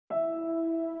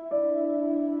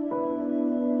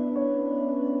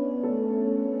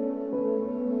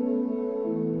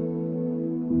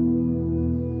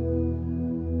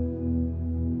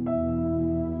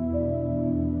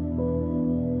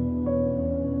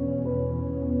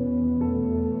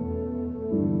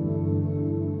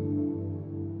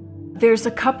There's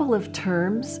a couple of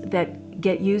terms that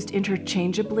get used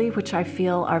interchangeably, which I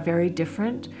feel are very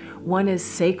different. One is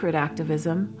sacred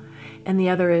activism, and the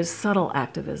other is subtle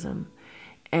activism.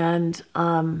 And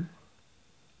I'd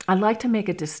like to make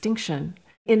a distinction.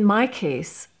 In my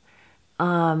case,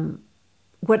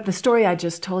 what the story I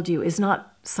just told you is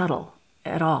not subtle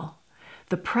at all.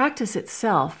 The practice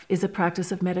itself is a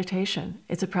practice of meditation.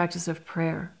 It's a practice of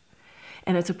prayer.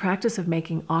 And it's a practice of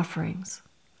making offerings,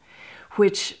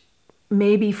 which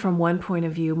maybe from one point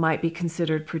of view might be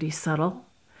considered pretty subtle.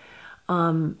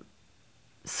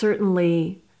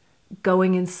 Certainly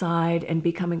going inside and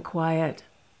becoming quiet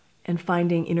and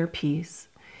finding inner peace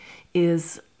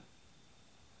is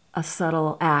a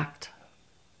subtle act.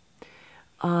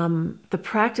 The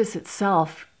practice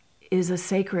itself is a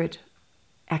sacred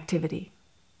activity.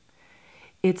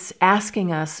 It's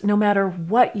asking us, no matter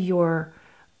what your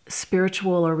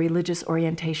spiritual or religious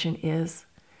orientation is,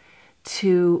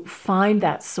 to find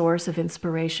that source of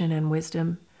inspiration and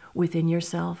wisdom within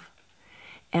yourself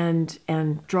and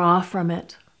draw from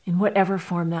it in whatever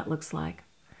form that looks like,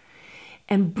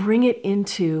 and bring it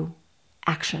into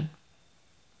action.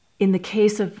 In the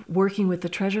case of working with the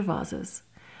treasure vases,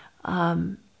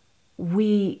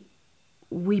 we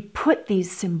put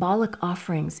these symbolic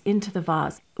offerings into the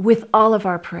vase with all of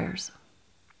our prayers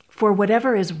for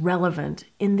whatever is relevant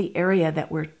in the area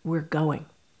that we're going.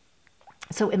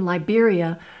 So in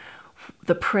Liberia,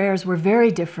 the prayers were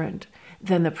very different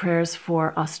than the prayers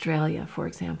for Australia, for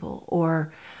example,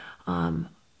 or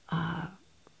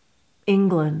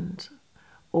England,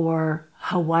 or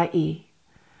Hawaii,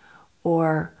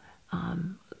 or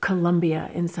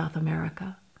Colombia in South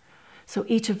America. So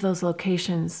each of those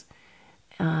locations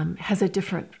has a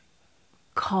different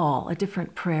call, a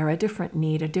different prayer, a different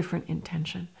need, a different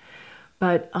intention.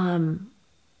 But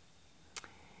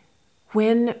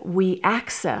when we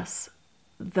access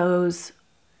those,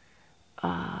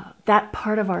 that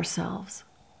part of ourselves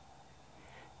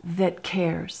that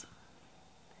cares,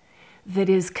 that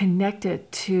is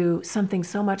connected to something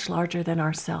so much larger than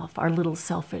ourself, our little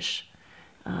selfish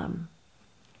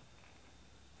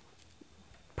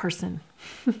person,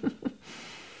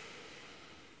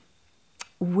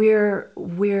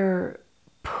 we're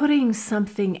putting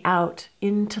something out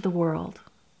into the world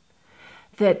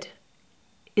that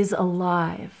is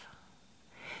alive,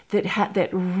 that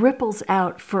ripples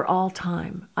out for all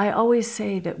time. I always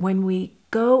say that when we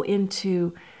go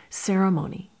into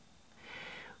ceremony,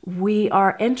 we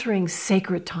are entering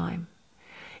sacred time.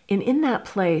 And in that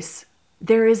place,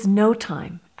 there is no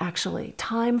time, actually.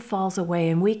 Time falls away,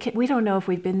 and we don't know if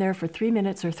we've been there for 3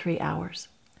 minutes or 3 hours.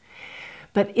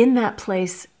 But in that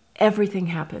place, everything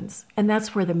happens, and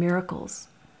that's where the miracles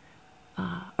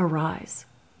arise.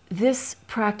 This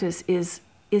practice is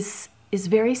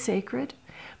very sacred,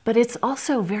 but it's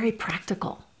also very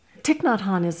practical. Thich Nhat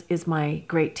Hanh is my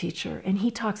great teacher, and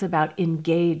he talks about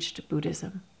engaged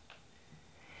Buddhism.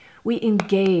 We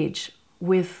engage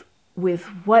with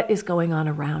what is going on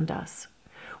around us.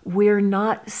 We're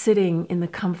not sitting in the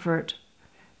comfort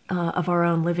of our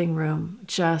own living room,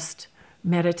 just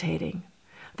meditating.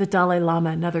 The Dalai Lama,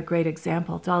 another great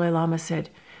example, Dalai Lama said,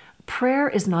 prayer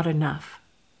is not enough.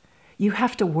 You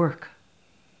have to work.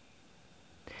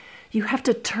 You have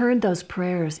to turn those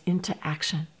prayers into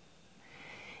action.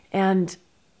 And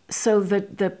so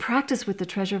the practice with the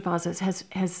treasure vases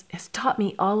has taught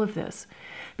me all of this,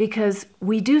 because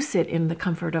we do sit in the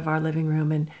comfort of our living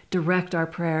room and direct our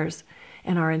prayers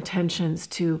and our intentions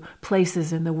to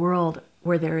places in the world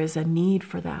where there is a need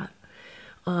for that.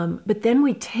 But then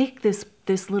we take this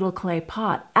little clay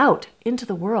pot out into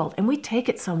the world, and we take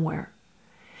it somewhere.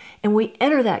 And we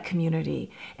enter that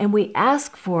community, and we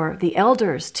ask for the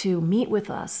elders to meet with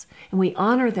us, and we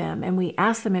honor them, and we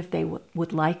ask them if they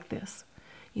would like this,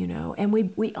 and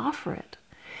we offer it.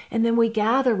 And then we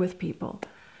gather with people,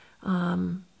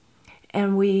 and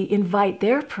we invite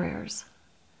their prayers,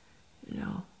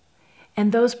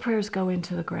 and those prayers go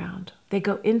into the ground. They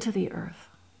go into the earth.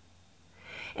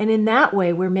 And in that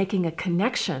way, we're making a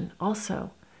connection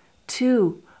also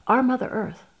to our Mother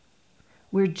Earth.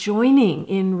 We're joining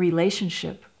in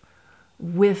relationship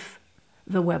with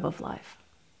the web of life.